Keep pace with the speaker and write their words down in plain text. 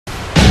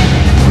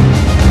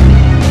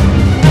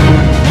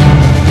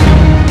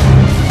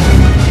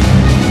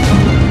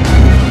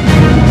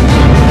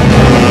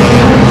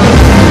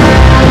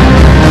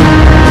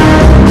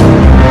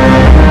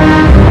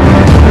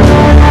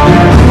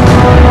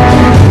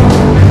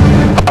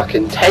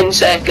15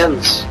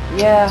 seconds.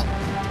 Yeah.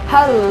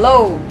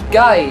 Hello,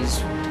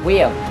 guys.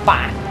 We are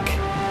back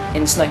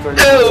in Sniper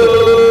Elite.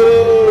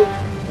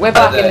 We're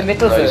back in the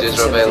Mittelwerk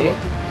facility.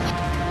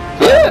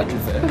 Yeah.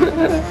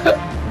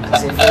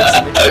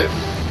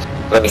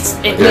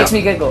 It makes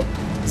me giggle.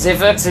 They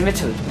work in the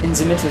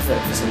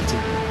Mittelwerk facility.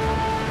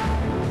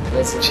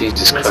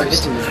 Jesus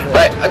Christ.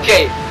 Right,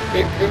 okay.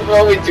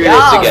 Before we do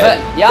this again.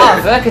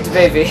 Yeah, work it,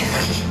 baby.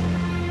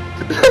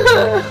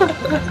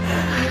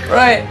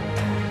 Right.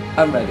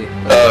 I'm ready.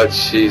 Oh,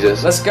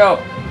 Jesus. Let's go.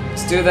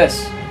 Let's do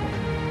this.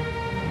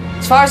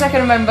 As far as I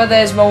can remember,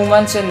 there's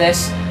moments in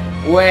this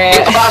where...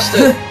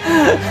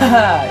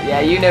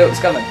 Yeah, you knew it was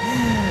coming.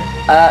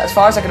 As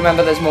far as I can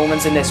remember, there's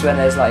moments in this when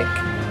there's like...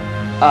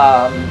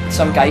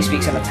 some guy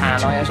speaks in a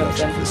tannoy or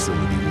something.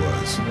 Facility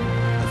was.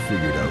 I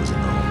figured I was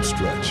in the home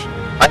stretch.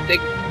 I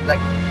think,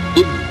 like,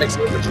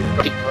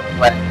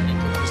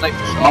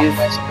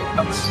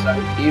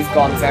 you've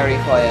gone very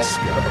quiet.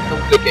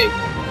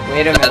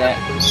 Wait a minute.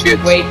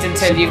 Wait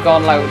until you've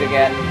gone loud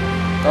again.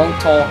 Don't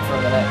talk for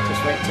a minute.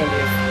 Just wait till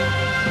you've...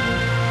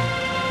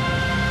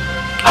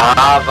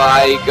 Have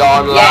I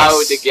gone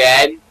loud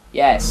again?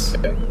 Yes.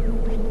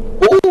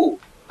 Ooh,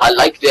 I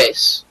like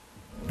this.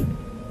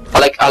 I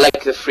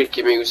like the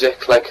freaky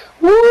music. Like,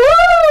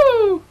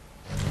 woo!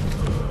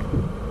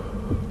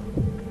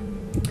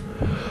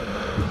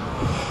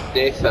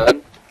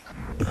 Nathan.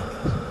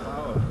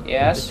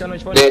 Yes.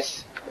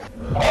 This.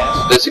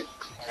 There's a...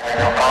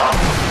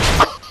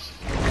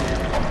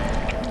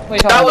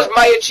 That was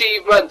my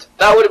achievement.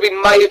 That would have been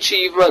my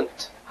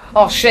achievement.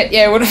 Oh shit!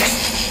 Yeah, it would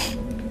have.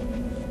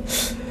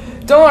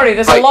 Don't worry.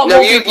 There's a lot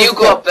more people. You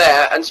go up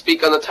there and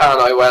speak on the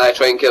tannoy while I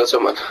try and kill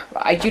someone.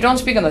 You don't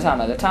speak on the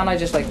tannoy. The tannoy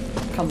just like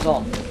comes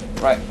on.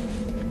 Right.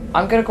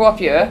 I'm gonna go up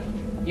here.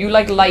 You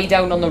like lie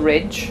down on the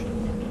ridge,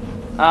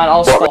 and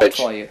I'll spot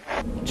for you.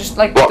 Just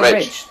like the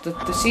ridge. The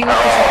sea like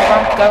this like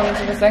ramp down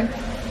into the thing.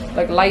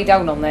 Like lie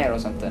down on there or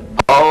something.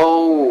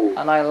 Oh.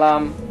 And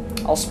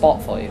I'll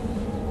spot for you.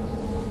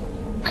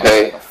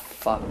 Okay. Oh,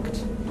 fucked.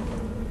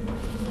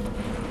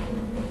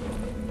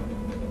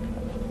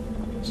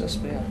 What's this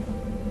spear?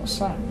 What's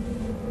that?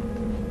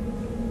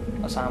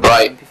 That's ammo.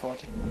 Right.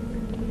 MP40.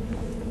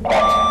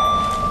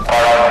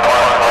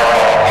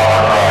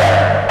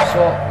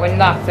 So when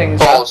that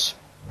thing's up,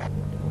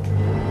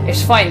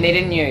 it's fine. They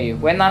didn't hear you.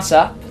 When that's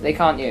up, they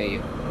can't hear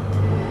you.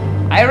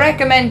 I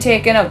recommend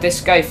taking out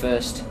this guy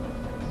first.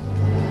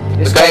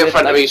 This guy in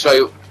front of me,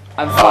 so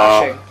I'm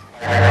flashing.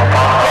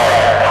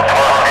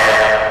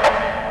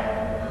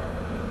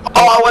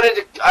 Oh,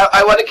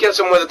 I want to kill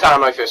someone with a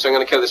tannoy first, so I'm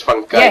going to kill this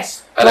front guy.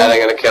 Yes. And then I'm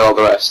going to kill all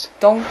the rest.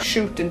 Don't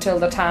shoot until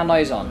the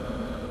tannoy's on.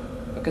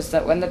 Because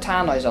when the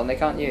tannoy's on, they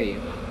can't hear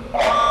you.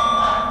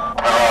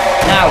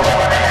 Now.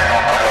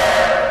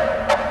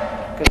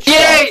 Good shot.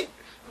 Yay!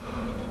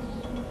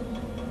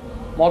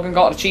 Morgan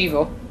got a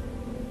Chivo.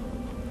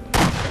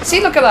 See,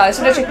 look at that. It's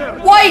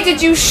literally... Why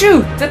did you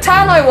shoot? The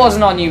tannoy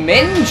wasn't on you,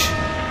 Minge.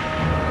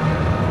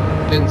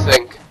 Didn't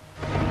think.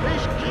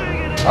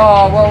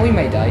 Oh, well, we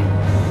may die.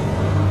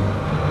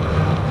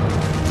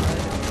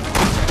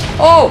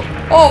 Oh!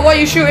 Oh, why are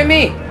you shooting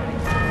me?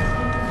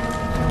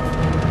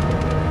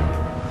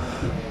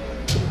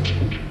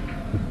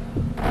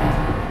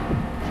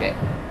 Shit.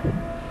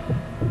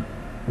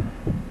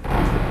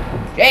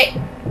 Shit!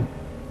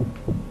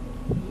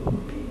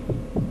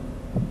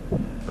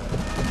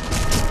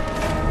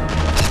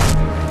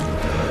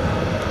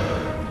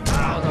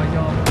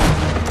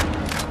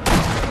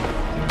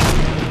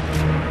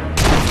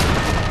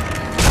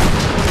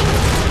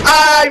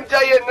 I'm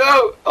dying,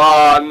 no!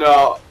 Oh,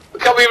 no.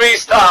 Can we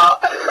restart?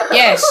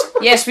 Yes,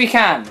 yes we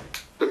can.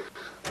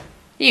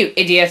 You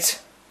idiot.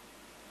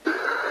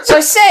 So I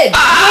said,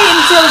 wait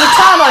until the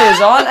tannoy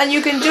is on and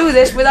you can do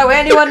this without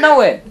anyone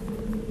knowing.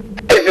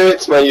 It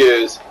hurts my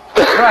ears.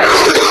 Right.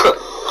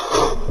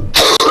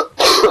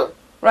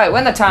 Right,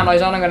 when the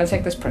tannoy's on, I'm going to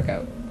take this prick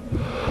out.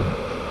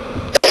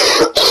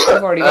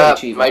 I've already got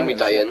achievement. Mind me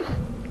dying.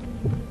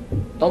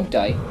 Don't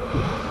die.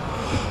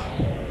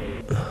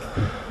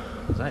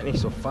 Seid nicht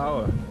so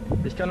faul.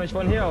 Ich kann euch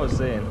von hier aus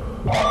sehen.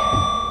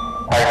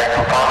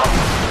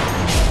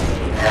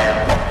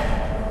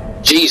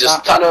 Jesus,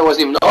 tannoy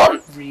wasn't even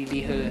on.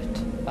 Really hurt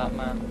that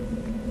man.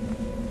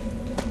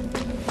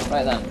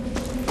 Right then.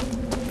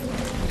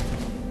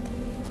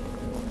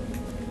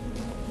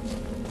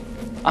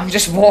 I'm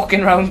just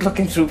walking around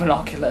looking through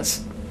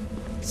binoculars.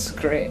 It's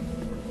great.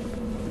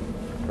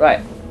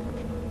 Right.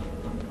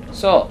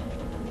 So.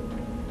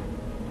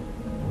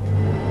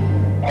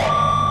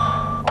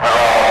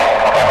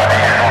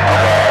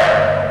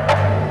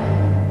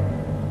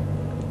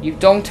 You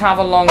don't have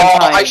a long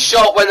time. I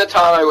shot when the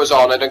tannoy was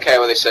on, I don't care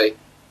what they say.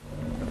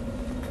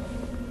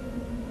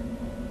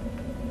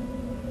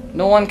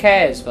 No one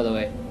cares, by the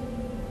way.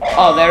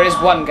 Oh, there is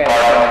one guy.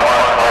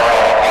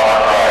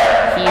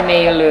 He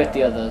may alert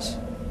the others.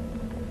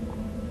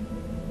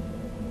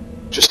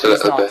 Just a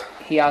little bit.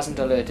 He hasn't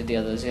alerted the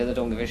others. The others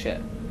don't give a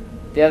shit.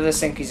 The others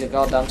think he's a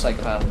goddamn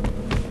psychopath.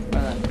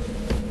 Right then.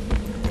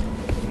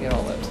 Get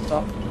all the way up to the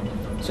top.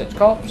 Switch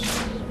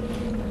corpse.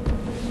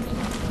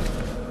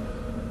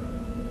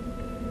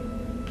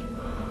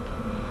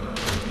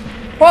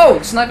 Whoa,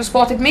 the sniper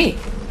spotted me.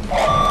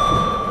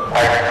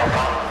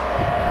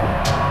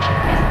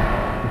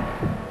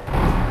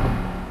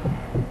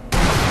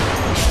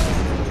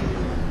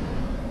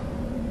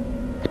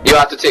 You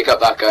have to take up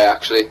that guy,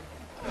 actually.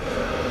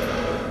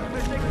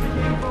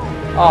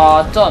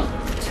 Oh, don't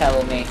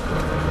tell me.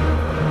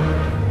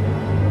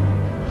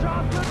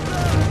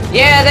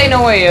 Yeah, they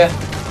know where you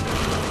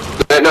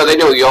are. No, they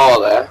know you're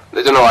there.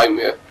 They don't know I'm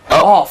here.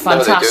 Oh, no, they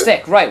do.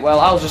 fantastic. Right, well,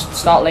 I'll just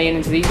start laying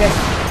into these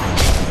guys.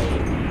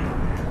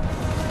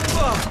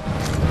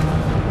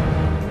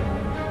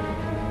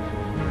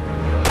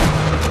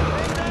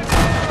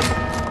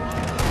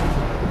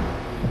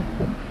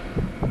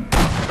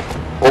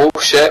 Oh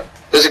shit.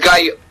 There's a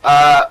guy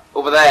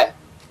over there.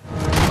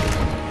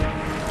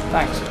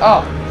 Thanks.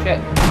 Oh, shit.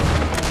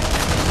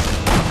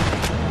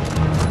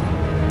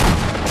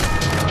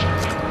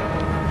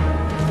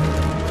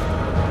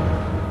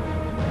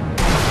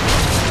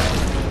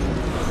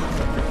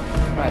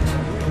 Right.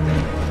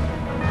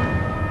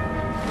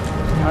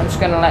 I'm just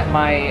gonna let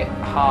my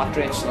heart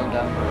rate slow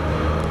down.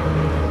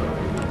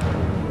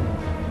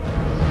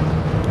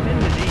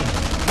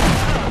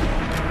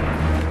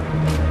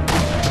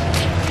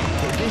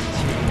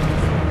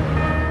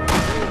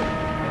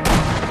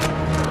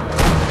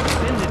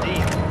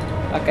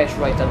 That guy's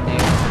right under you.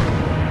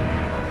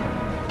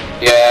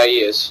 Yeah,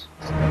 he is.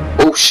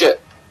 Oh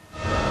shit.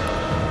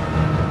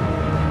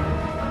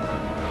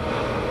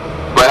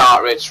 My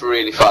heart rate's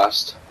really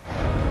fast.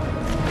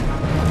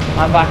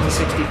 I'm back to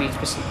 60 beats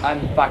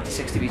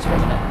per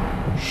minute.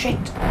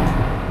 Shit!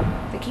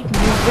 They keep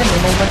moving the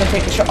moment I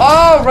take a shot.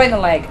 Oh, right in the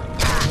leg.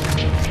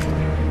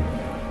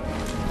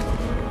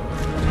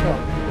 Let's go.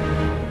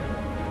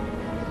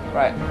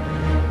 Right.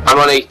 I'm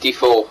on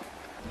 84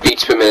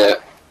 beats per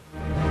minute.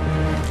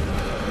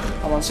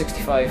 I'm on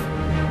 65.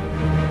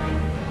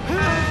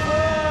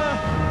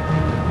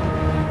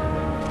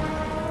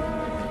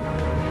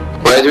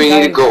 Where do we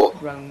need to go?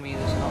 Around me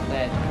that's not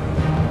dead.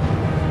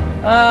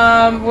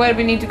 Where do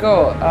we need to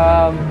go?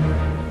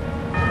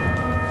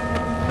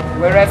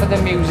 Wherever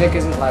the music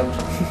isn't loud.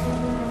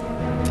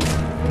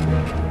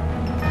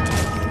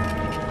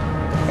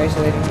 Okay,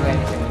 so they didn't do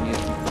anything when you.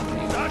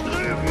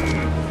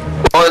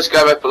 Oh, this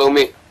guy right below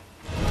me.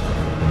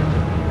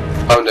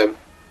 Found him.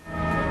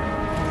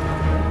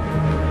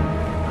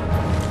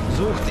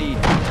 Sucht ihn.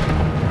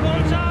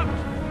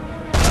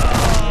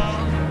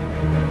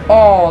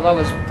 Oh, that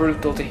was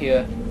brutal to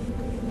hear.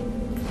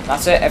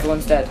 That's it,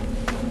 everyone's dead.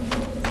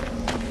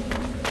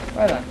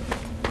 Right then.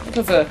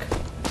 Mittelwerk.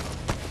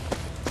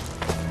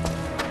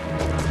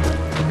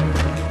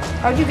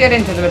 How'd you get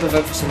into the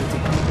Mittelwerk facility?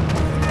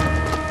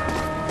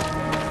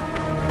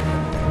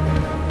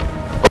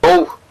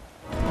 Oh!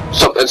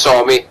 Something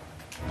saw me.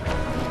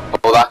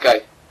 Oh, that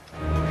guy.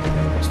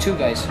 There's two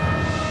guys.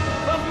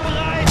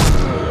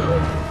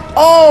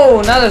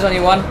 Oh, now there's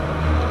only one.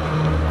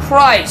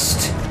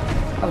 Christ!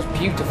 That was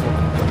beautiful.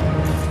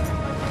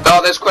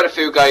 Oh, there's quite a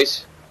few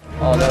guys.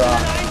 Oh, there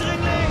are.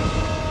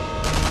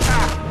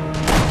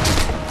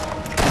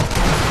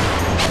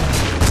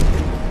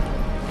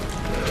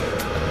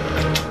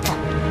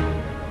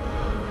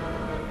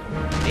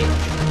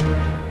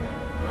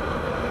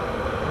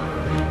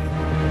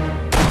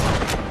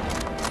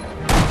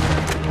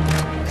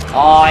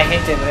 Oh, I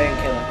hit him, but I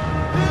didn't kill him.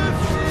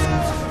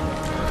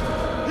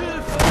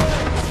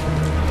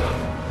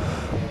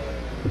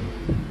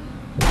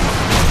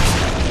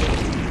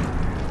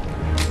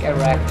 Get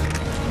wrecked.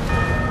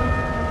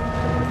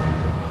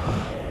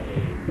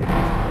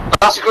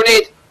 That's a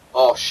grenade!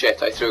 Oh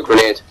shit, I threw a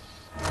grenade.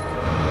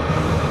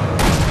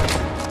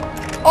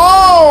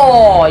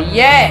 Oh,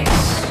 yes!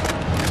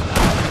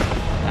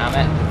 Damn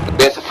it.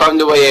 We have to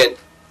find a way in.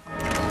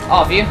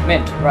 Oh, have you?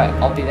 Mint. Right,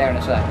 I'll be there in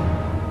a sec.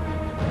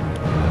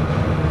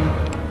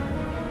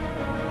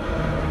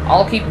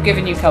 I'll keep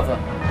giving you cover.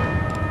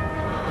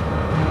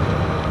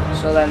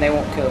 So then they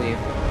won't kill you.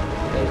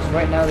 Because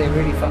right now they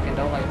really fucking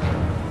don't like me.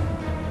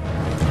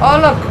 Oh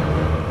look!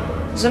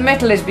 The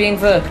metal is being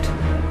worked.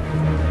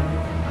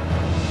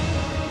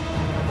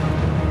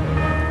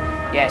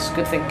 Yes,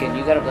 good thinking.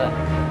 You got up there.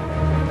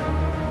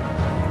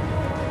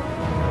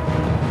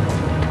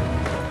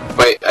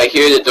 Wait, I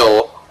hear the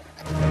door.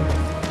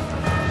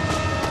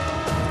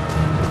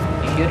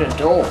 You hear the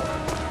door.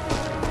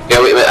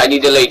 Yeah, wait a minute, I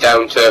need to lay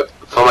down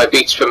for my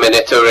beats per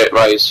minute to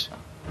rise.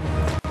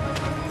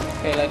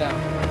 Okay, lay down.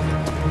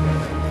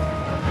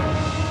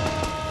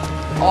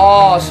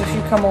 Oh, so if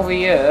you come over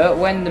here,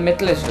 when the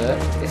middle is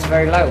worked, it's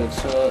very loud,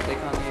 so they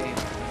can't hear you.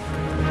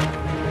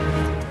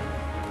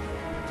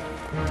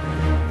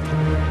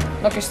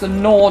 Look, it's the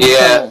Nord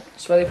tunnel.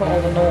 It's where they put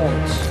all the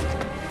Nords.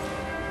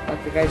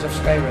 Like the guys of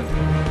Skyrim.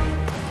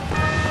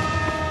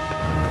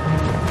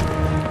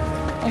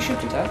 I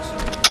shoot you, Tax.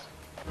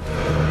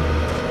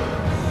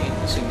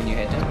 Assuming you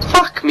hit him.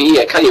 Fuck me,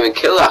 I can't even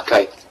kill that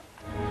guy.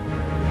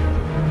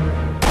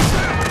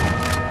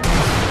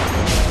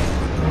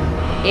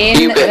 In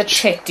You the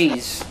bitch.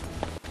 titties.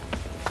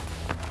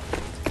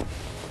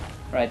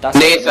 Right, that's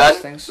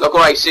Nathan, look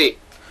what I see.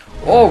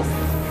 Oh,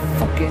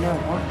 fucking hell,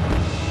 what?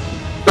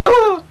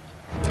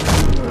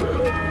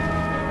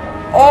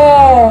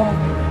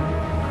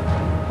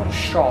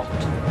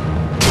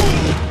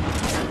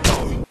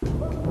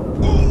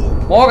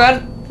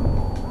 Morgan!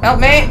 Help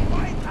me!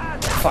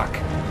 Fuck.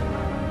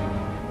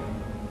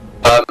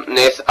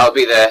 Nath, I'll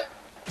be there.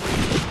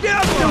 Get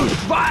up, du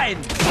Schwein!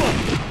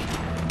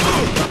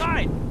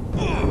 Rein!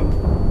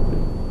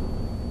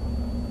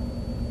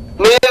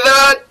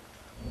 Nathan!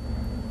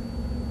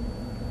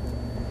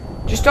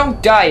 Just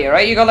don't die,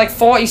 alright? You got like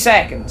 40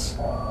 seconds.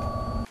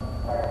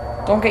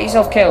 Don't get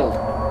yourself killed.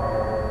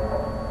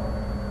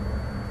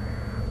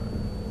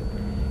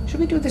 Should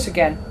we do this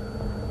again?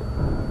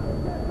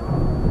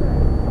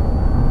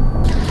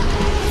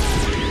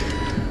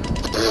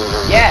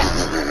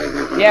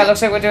 Yeah. Yeah,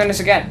 looks like we're doing this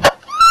again.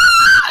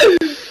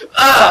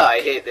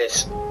 I hate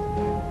this.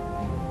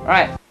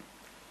 Right.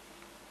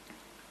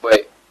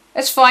 Wait.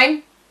 It's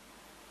fine.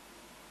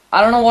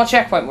 I don't know what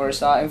checkpoint we're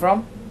starting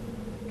from.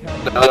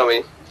 No, I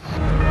mean.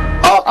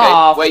 Okay,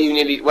 Oh. where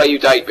you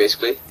died,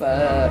 basically.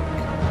 Fuck.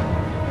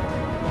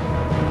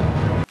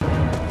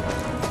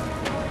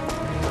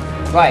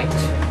 Right.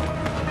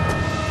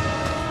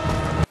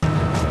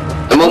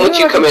 The moment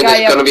you like come a in, guy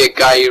there's gonna be a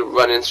guy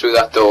running through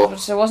that door.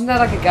 So wasn't there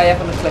like a guy up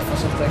on the cliff or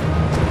something?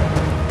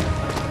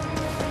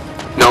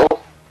 No,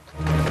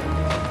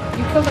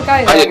 You killed the guy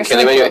I there, didn't kill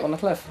him sniper anyway. up on the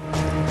cliff.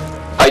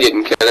 I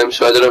didn't kill him,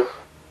 so I don't know.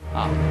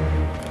 Oh.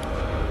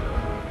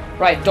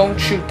 Right, don't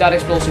shoot that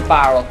explosive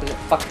barrel because it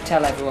fucking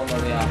tell everyone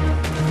where we are.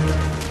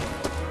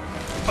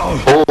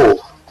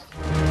 Oh.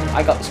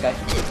 I got this guy.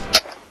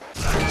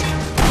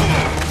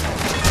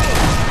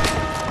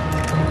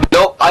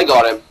 No, I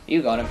got him.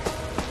 You got him.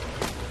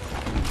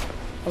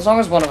 As long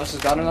as one of us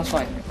has got him, that's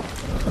fine.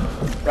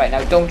 Right,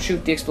 now don't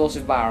shoot the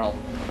explosive barrel.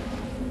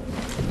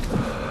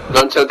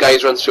 Not until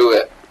guys run through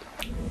it.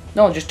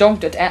 No, just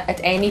don't at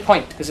any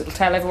point, because it'll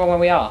tell everyone where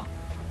we are.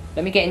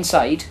 Let me get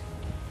inside.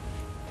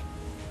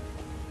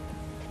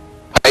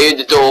 I heard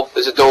the door.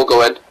 There's a door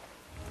going.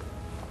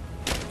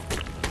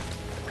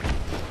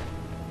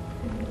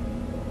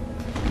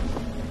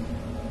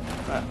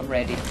 Right, I'm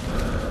ready.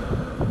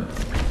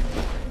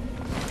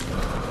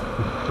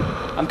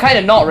 I'm kind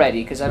of not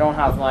ready, because I don't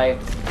have my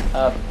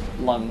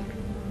lung.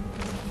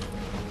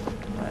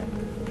 Right.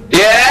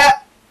 Yeah!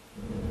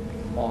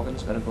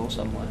 Morgan's gotta go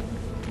somewhere.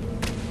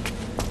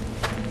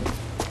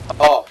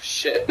 Oh,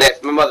 shit.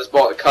 Nath, my mother's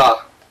bought a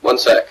car. 1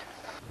 sec.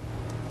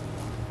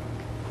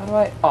 How do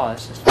I... Oh,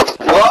 this is...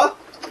 What?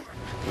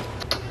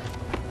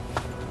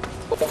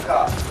 What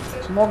car?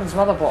 So Morgan's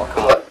mother bought a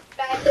car. What?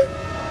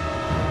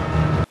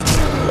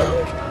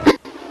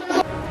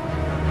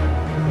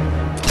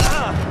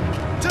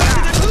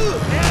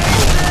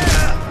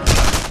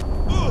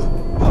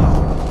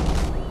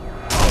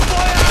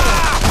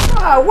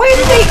 Ah, where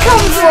did they come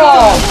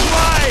from?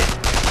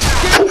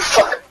 Oh,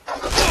 fuck.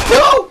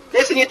 No!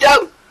 Nathan, you're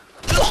down!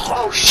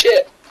 Oh,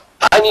 shit.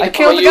 I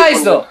killed the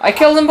guys though. I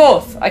killed them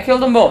both. I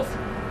killed them both.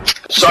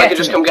 So I can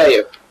just come get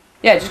you?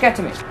 Yeah, just get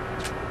to me.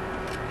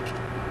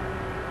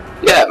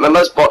 Yeah, my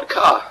mother's bought a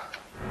car.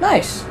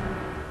 Nice.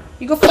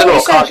 You got I don't know 40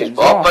 what car she's seconds.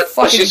 bought, Oh, but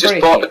fucking she's just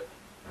break bought it. it.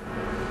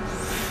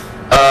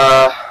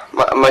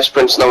 My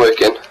sprint's not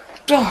working.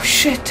 Oh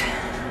shit.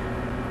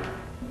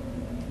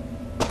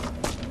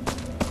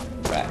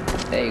 Right,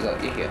 there you go.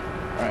 You're here.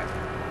 All right.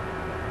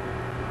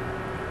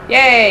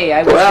 Yay!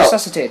 I was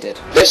resuscitated.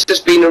 This has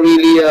been a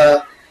really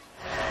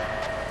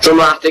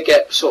dramatic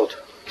episode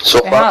so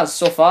It far. has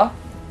so far.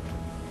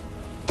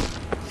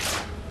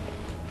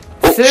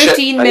 Oh, 13 shit,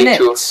 I need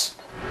minutes.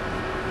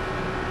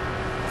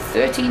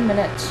 13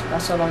 minutes.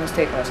 That's how long it's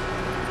taken us.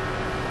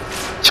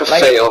 to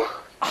Like- fail.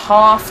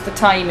 Half the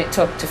time it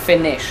took to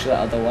finish the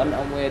other one,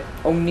 and we're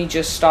only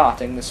just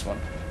starting this one.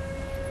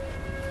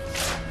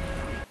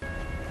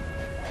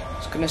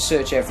 Just gonna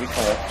search every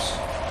corpse.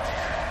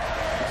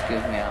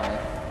 Excuse me, ammo.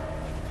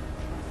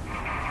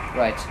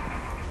 Right.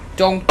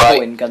 Don't go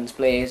Right. in guns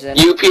blazing.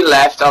 You peel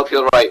left, I'll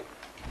peel right.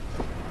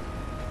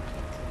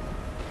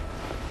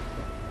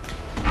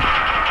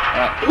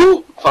 Right.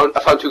 Ooh, I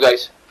found 2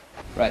 guys.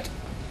 Right.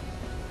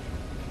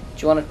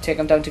 Do you want to take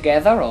them down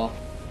together, or?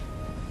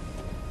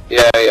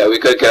 Yeah, we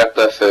gotta get up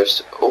there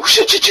first. Oh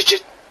shit.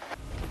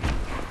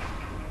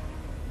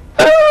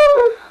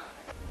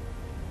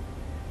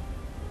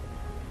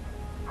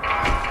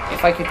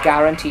 If I could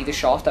guarantee the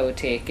shot, I would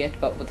take it,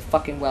 but with the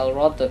fucking well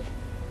rod, the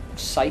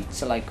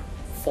sights are like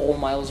 4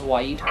 miles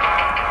wide.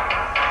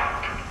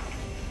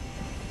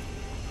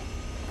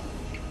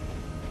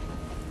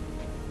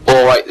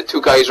 Alright, the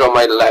 2 guys are on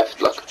my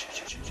left, look.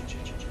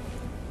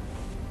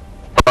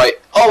 Right.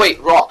 Oh wait,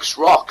 rocks.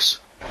 Oh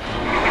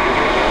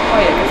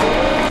yeah,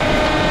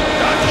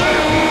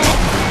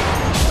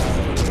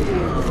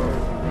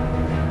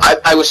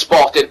 I was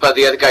spotted, but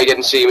the other guy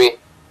didn't see me.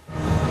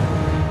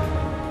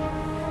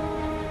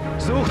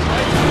 Sucht!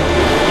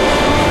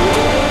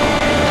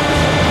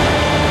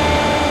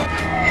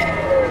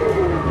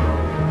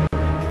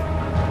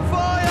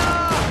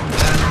 Feuer!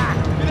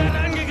 Wir werden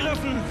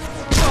angegriffen!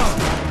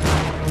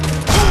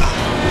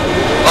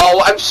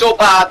 Oh, I'm so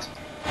bad.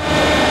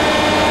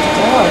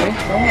 don't worry.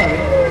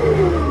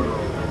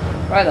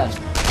 Right then.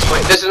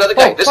 Wait, there's another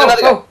guy. There's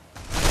another guy.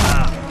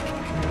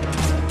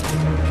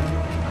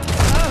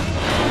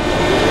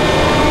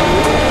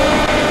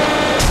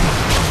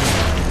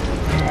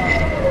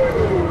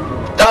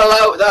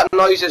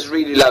 noise is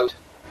really loud.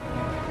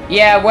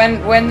 Yeah,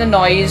 when the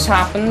noise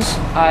happens,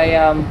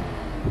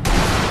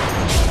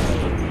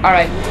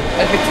 Alright,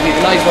 admittedly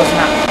the noise wasn't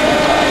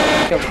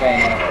happening. Killed the guy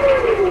anyway.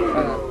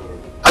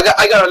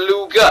 I got a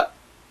Luger.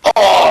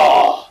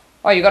 Oh!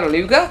 Oh, you got a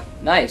Luger?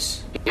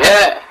 Nice.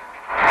 Yeah.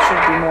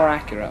 Should be more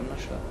accurate, I'm not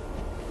sure.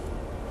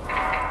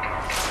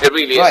 It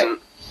really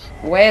isn't.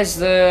 Where's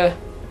the...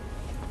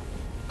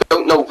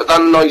 Don't know, but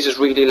that noise is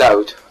really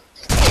loud.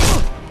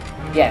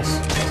 Yes.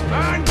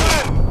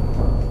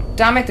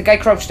 Damn it, the guy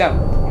crouched down.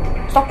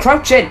 Stop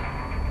crouching!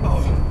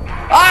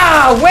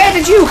 Ah, where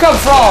did you come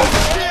from?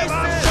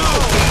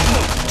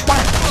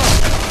 Twat.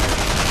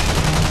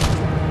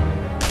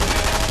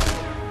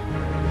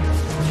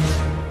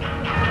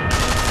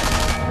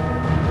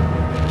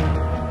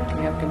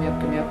 Give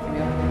me up.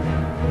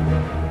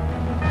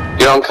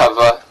 You're on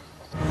cover.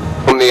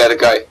 From the other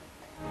guy.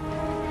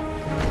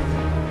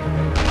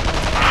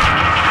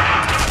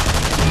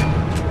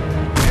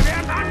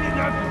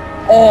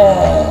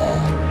 Oh,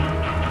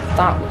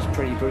 that was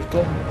pretty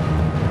brutal.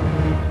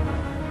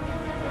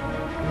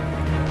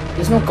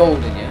 There's no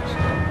gold in yet.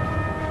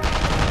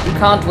 We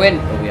can't win,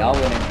 but we are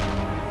winning.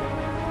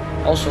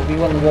 Also, we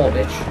won the war,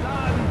 bitch.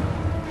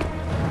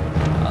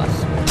 Oh,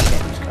 that's what the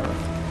game's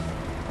covered.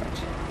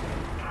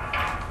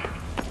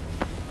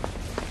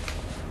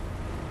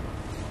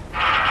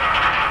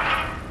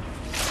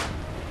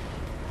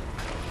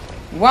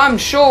 Right. Well, I'm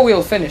sure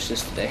we'll finish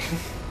this today.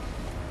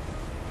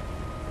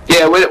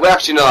 Yeah, we're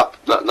actually not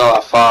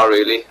that far,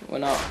 really. We're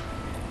not.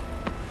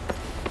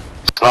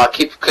 I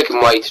keep clicking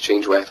Y to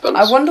change weapons.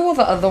 I wonder what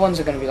the other ones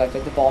are going to be like the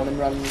bombing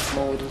run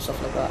mode and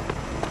stuff like that.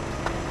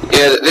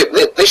 Yeah,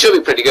 they should be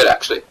pretty good,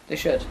 actually. They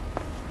should.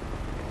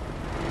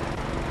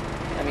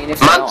 I mean, if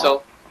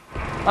Mantle.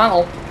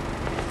 Mantle.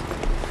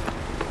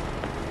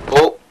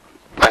 Oh,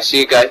 I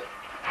see a guy.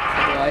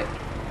 Right.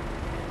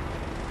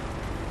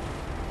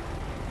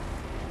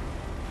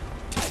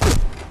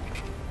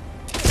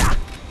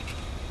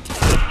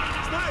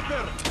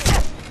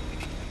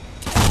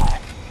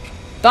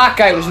 That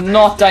guy was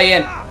not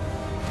dying.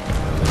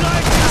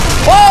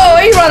 Oh,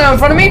 he ran out in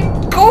front of me.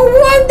 Go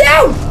one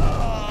down.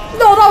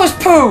 No, that was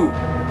poo.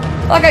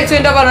 That guy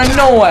turned up out of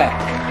nowhere.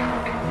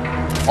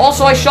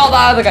 Also, I shot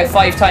that other guy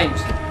 5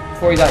 times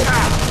before he died.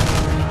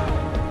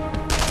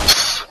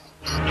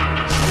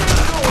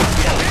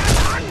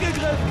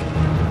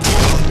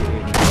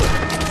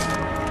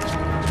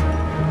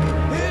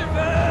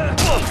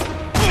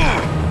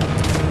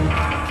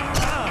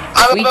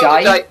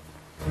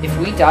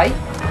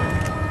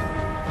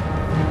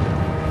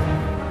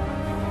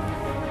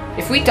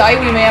 If we die,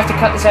 we may have to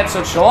cut this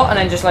episode short and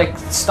then just like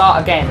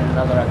start again in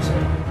another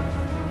episode.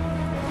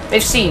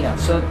 They've seen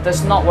us, so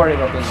let's not worry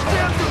about being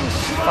stopped.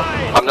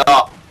 I'm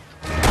not.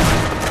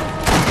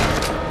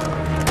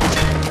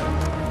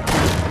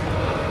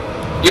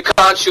 You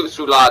can't shoot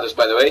through ladders,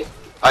 by the way.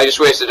 I just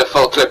wasted a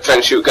full clip trying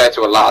to shoot a guy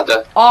through a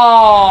ladder.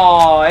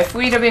 Oh, if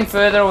we'd have been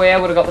further away, I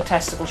would have got the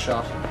testicle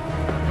shot.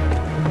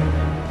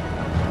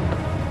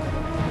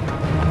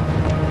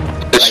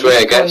 This way,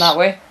 I guess. Going that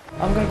way.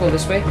 I'm gonna go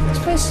this way. This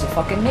place is a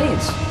fucking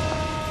maze.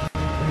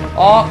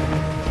 Oh,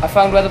 I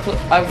found where to put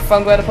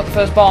the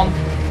first bomb.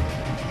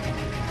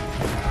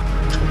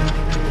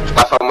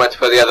 I found where to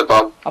put the other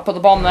bomb. I'll put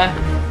the bomb there.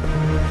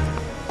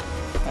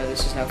 Oh,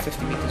 this is now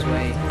 50 meters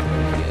away.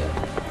 Yeah.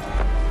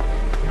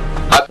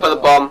 I put the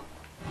bomb.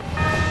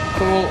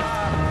 Cool.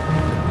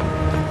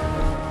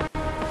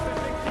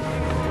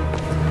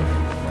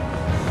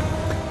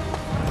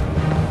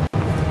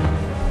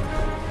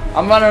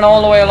 I'm running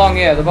all the way along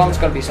here. The bomb's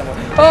gotta be somewhere.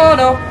 Oh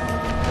no!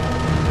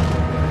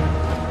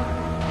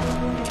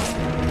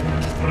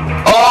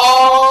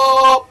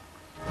 Oh!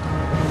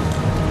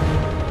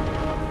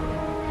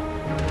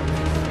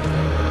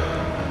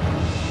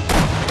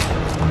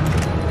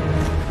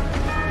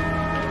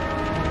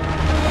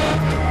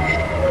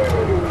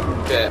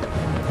 Okay.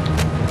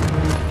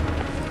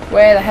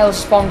 Where the hell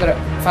spawned it?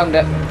 Found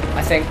it,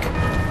 I think.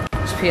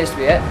 This appears to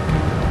be it.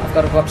 I've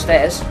got to go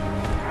upstairs.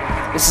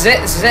 This is it,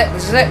 this is it,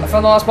 this is it. I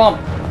found the last bomb.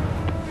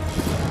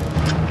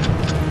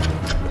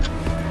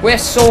 We're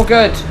so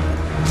good.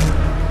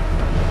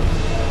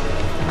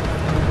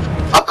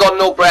 I've got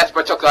no breath,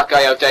 but I took that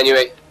guy out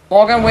anyway.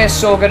 Morgan, we're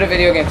so good at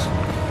video games.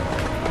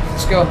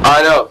 Let's go.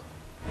 I know.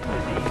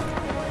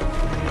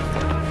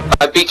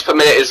 My beats per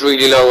minute is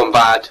really low and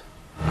bad.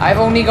 I've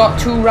only got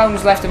 2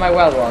 rounds left in my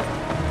well rod.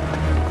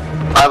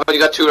 I've only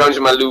got 2 rounds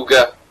in my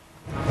Luger.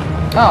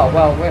 Oh,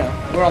 well,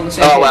 we're on the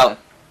same page. Oh, well.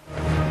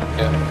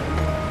 Then. Yeah.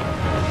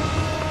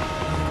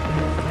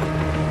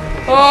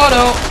 Oh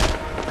no!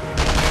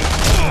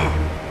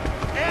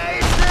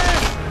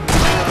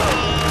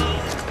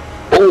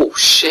 Oh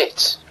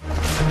shit!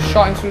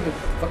 Shot him through the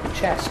fucking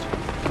chest.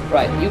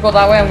 Right, you go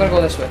that way, I'm gonna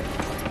go this way.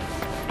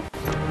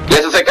 You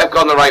have to think I've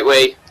gone the right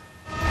way.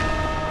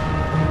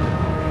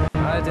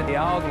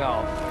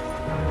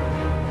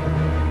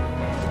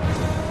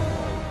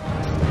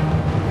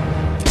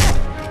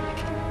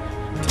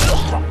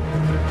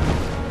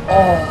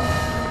 Oh!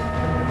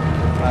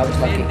 I was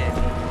lucky.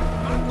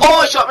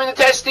 Oh, shot me in the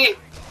testy!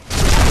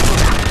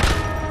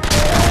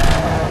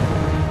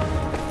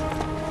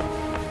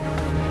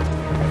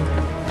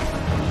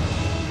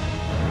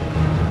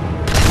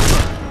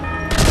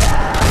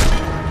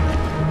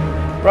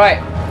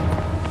 Right.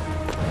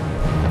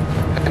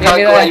 I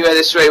can't go anywhere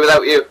this way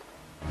without you.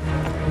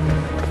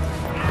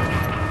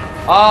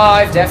 Ah,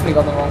 I've definitely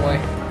gone the wrong way.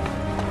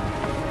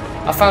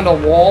 I found a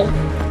wall.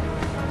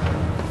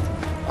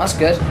 That's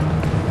good.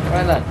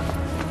 Right then.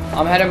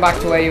 I'm heading back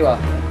to where you are.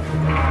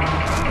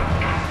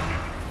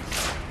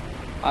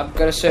 I'm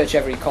gonna search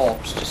every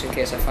corpse just in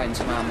case I find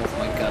some ammo for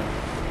my gun.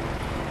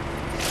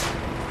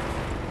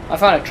 I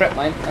found a trip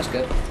mine. That's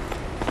good.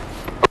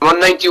 I'm on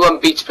 91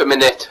 beats per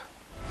minute.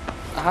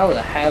 How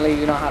the hell have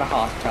you not had a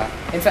heart attack?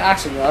 Infit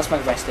accident, that's my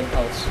rest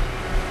impulse.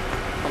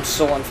 I'm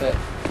so unfit.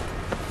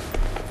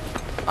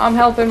 I'm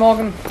helping,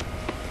 Morgan.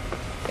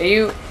 Are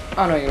you...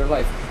 Oh no, you're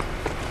alive.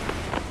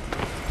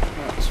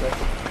 Oh, this way.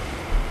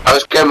 I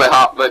was getting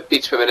my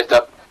beats per minute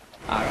up.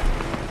 Alright.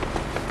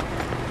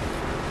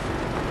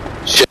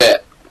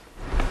 Shit.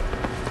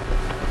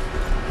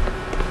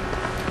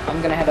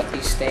 I'm gonna head up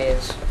these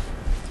stairs.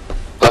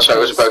 That's what I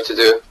was about to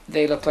do.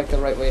 They look like the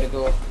right way to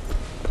go.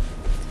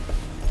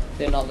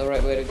 They're not the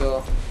right way to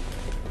go.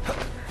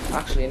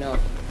 Actually, no.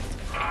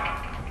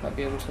 Might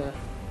be able to...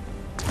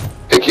 I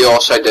think your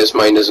side is,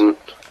 mine isn't.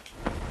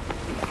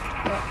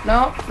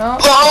 No.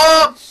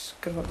 Oh!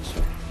 Good about this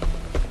way.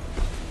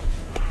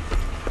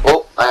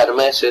 Oh, I had a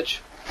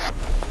message.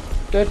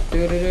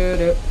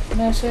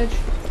 Message.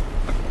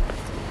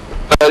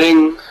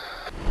 Heading.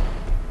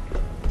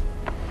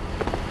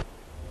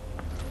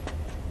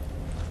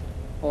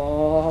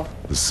 Oh.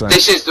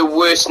 This is the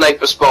worst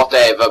sniper spot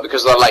ever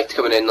because of the light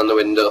coming in on the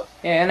window.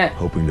 Yeah, innit?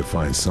 Hoping to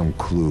find some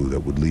clue that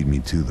would lead me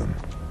to them.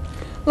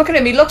 Look at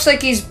him, he looks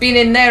like he's been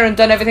in there and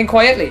done everything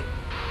quietly.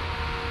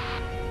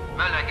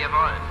 Möller,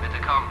 jawohl, bitte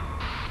komm.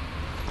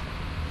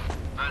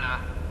 Möller.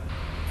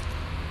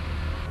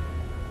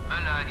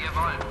 Möller,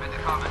 jawohl, bitte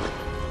kommen.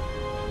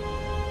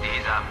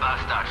 Dieser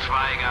Bastard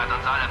Schweiger hat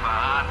uns alle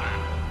verraten.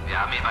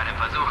 Wir haben ihn bei dem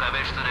Versuch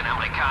erwischt, zu den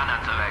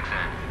Amerikanern zu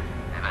wechseln.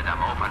 Er wird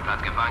am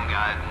Opernplatz gefangen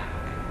gehalten.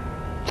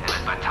 Er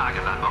wird bei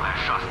Tagesanbruch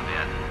erschossen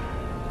werden.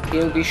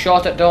 He'll be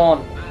shot at dawn.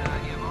 Möller,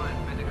 jawohl,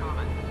 bitte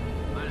kommen.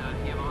 Möller,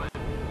 jawohl,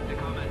 bitte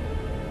kommen.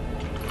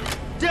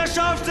 Der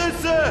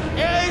Scharfschütze!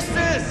 Er ist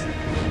es!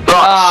 Ah,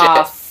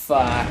 Oh, shit.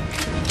 fuck.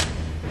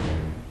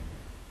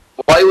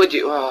 Why would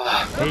you... Oh.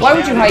 Why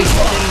would you hide?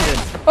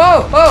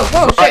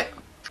 Oh, shit.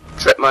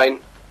 Trip mine.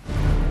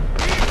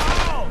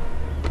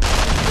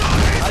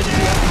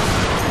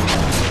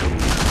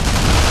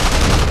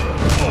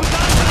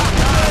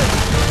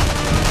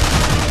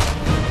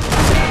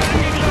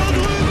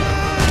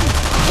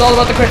 It's all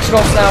about the quick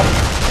scopes now.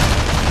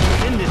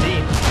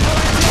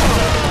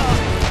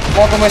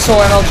 Morgan, we're so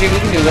MLG, we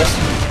can do this.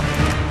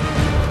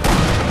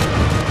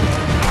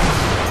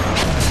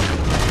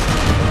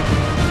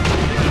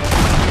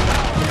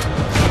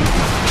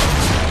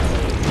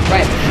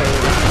 Right.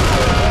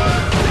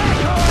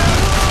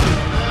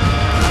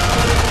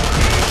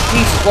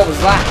 Jesus, what was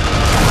that?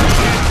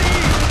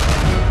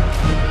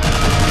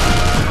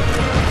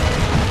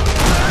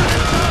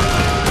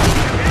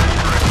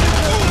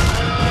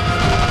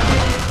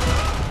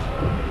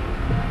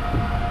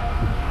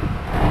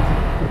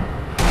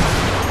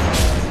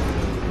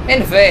 In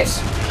the face.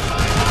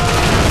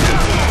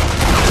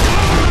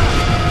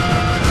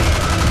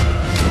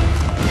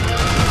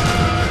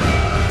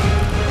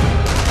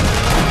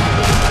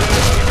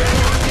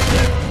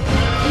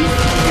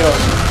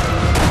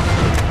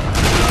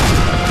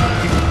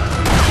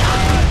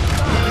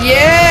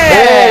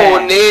 Yeah!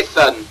 Oh,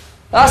 Nathan!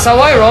 That's how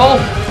I roll.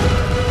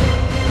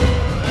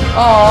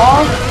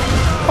 Aww.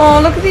 Oh,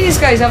 look at these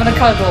guys having a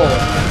cuddle.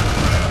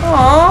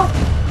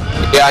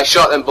 Aww. Yeah, I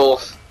shot them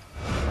both.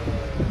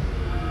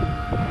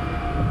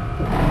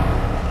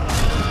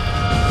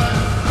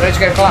 Ready to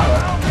go collateral?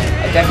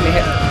 I definitely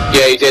hit him.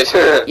 Yeah, you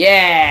did.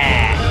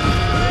 Yeah!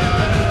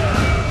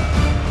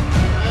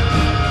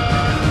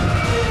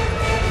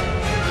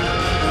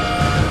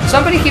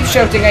 Somebody keeps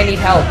shouting, I need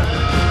help.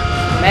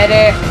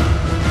 Medic!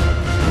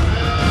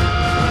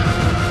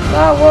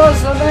 That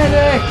was the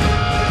medic!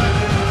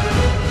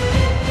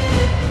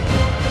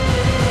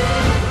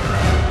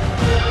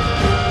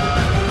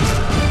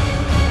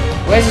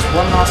 Where's this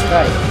one last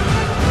guy?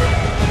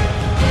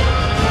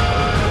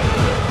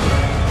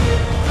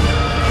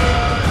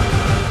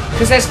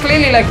 Because there's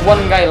clearly like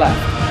one guy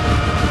left.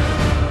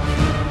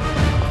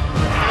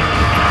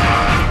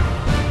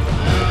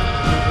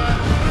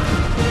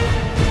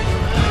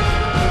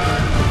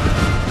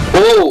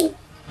 Oh!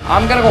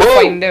 I'm gonna go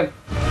Whoa. find him.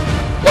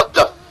 What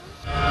the?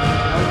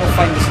 I'm gonna go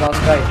find this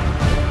last guy.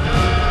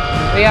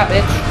 Where you at,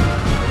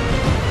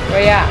 bitch?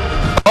 Where you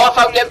at? Oh, I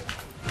found him!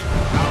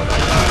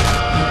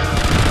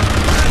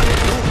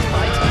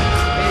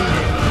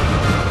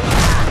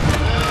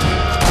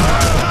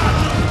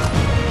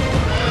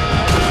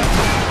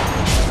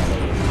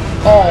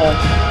 Oh.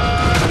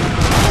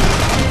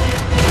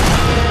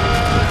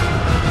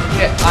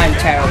 Shit, I'm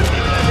terrible.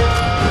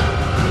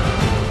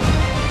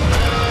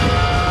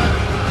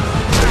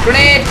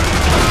 Grenade!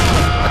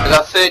 I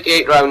got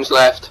 38 rounds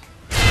left.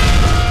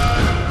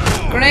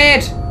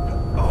 Grenade!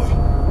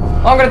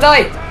 Oh, I'm gonna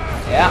die!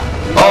 Yeah.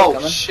 Oh,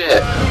 coming.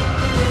 shit.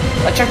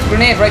 I chucked a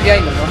grenade right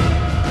behind him, though.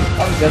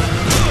 good.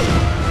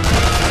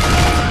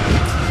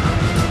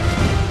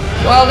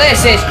 Well,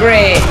 this is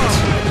great.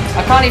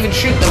 I can't even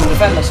shoot them to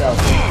defend myself.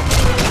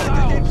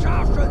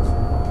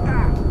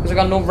 Because I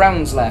got no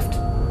rounds left.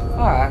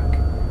 Fuck.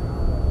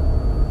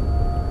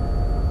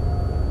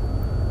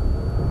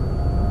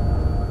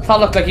 That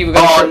looked like you were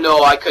going to... Oh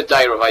no, I could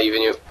die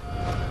reviving you.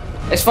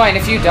 It's fine,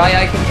 if you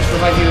die, I can just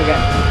revive you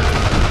again.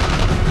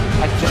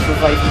 I can just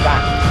revive you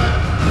back.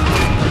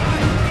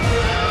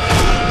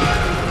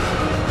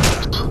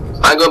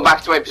 I'm going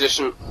back to my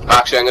position.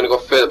 Actually, I'm going to go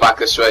further back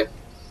this way.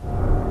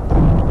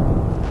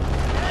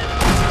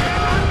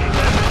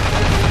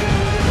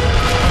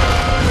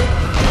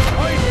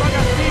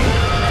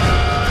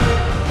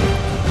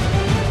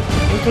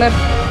 Clip.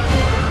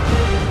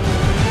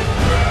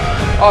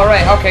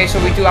 Alright, okay, so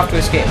we do have to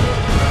escape.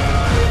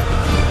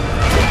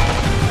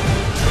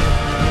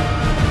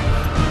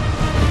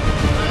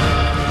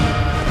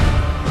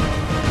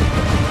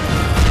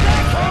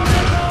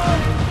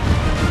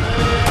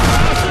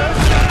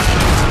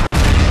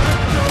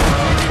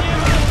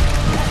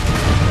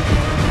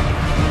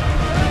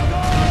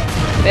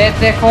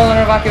 They're calling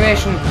an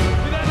evacuation.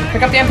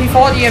 Pick up the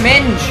MP40, you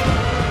minge!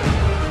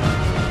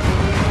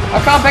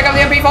 I can't pick up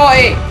the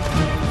MP40!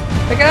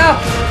 Pick it up!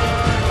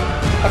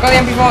 I got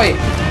the MP40.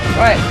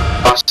 Right.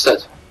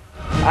 Bastard.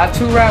 I have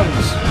 2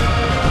 rounds.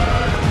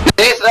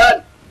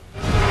 Nathan!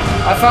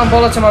 I found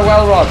bullets in my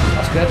well rod.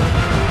 That's good.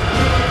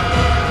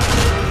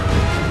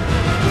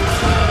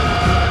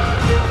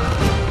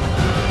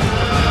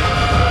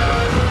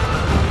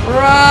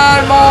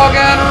 Run,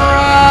 Morgan,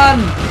 run!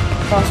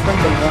 Can't sprint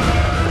anymore.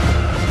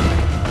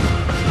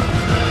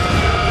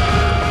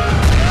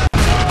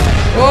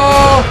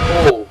 Whoa!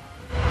 Oh.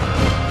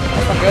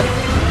 That's not good.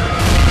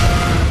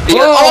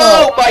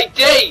 Oh my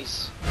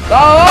days!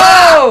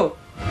 Oh!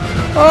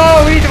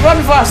 Oh, we need to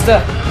run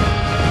faster.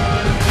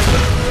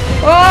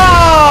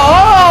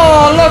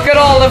 Oh! Look at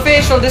all the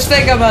facial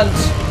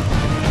disfigurements.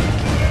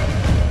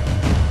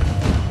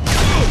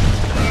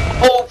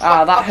 Oh,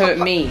 Ah, that hurt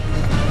me.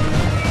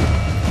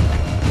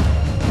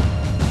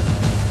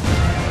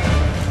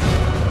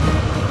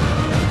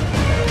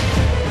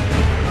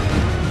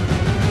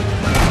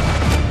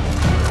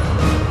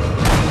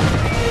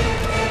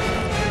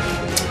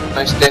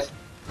 Nice death.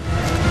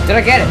 Did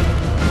I get it?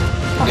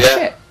 Oh, Yeah.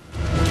 shit.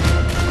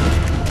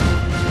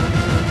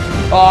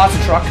 Oh, that's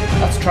a truck.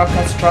 That's a truck.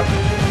 That's a truck.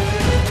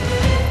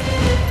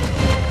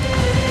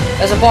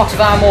 There's a box of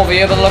ammo over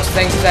here, but the looks of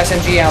things is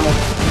SMG ammo.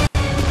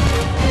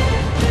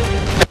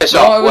 Piss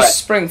No, off, it was where?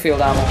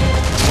 Springfield ammo.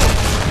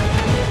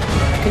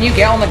 Can you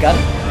get on the gun?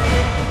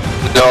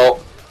 No.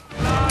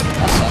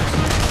 That sucks.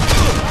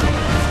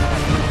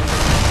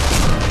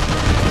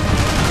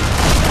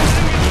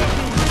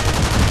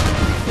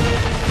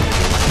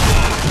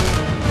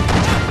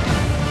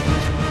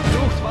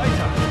 Such's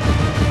weiter.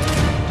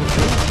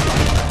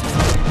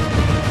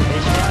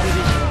 Ich werde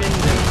dich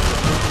finden.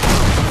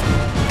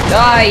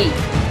 Die!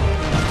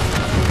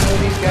 All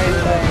these guys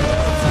are dying.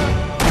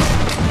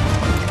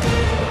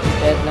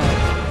 Dead now.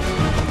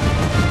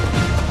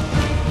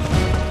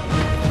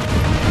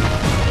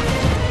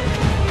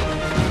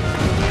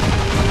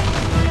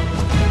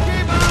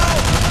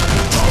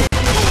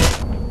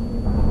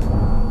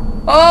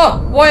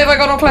 Oh! Why have I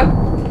got no clip?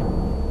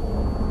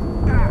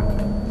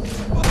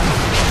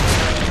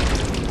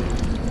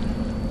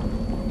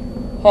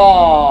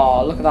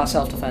 Oh, look at that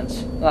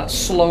self-defense. That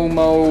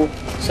slow-mo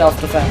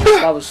self-defense.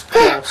 That was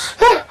close.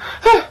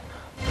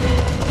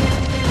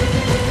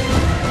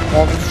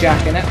 Morgan's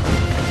jacking it.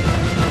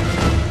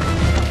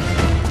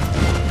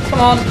 Come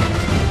on.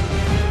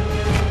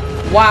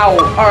 Wow,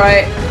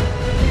 alright.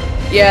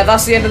 Yeah,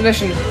 that's the end of the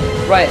mission.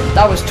 Right,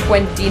 that was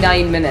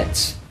 29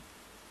 minutes.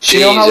 Do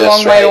you know how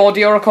long my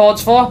audio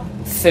records for?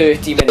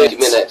 30 minutes. 30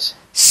 minutes.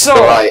 So,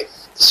 Alright,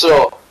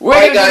 so, we're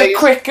bye gonna do the guys.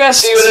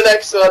 quickest. See you in the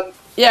next one.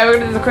 Yeah, we're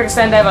gonna do the quickest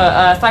end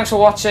ever. Thanks for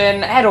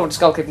watching. Head over to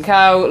Skull Kid and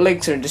Cow.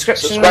 Links are in the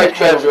description. Subscribe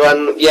to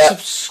everyone. Yeah.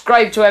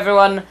 Subscribe to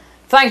everyone.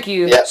 Thank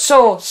you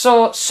so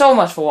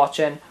much for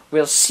watching.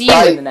 We'll see you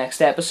Bye. in the next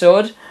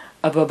episode.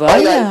 Bye bye Bye,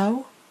 guys.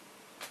 now.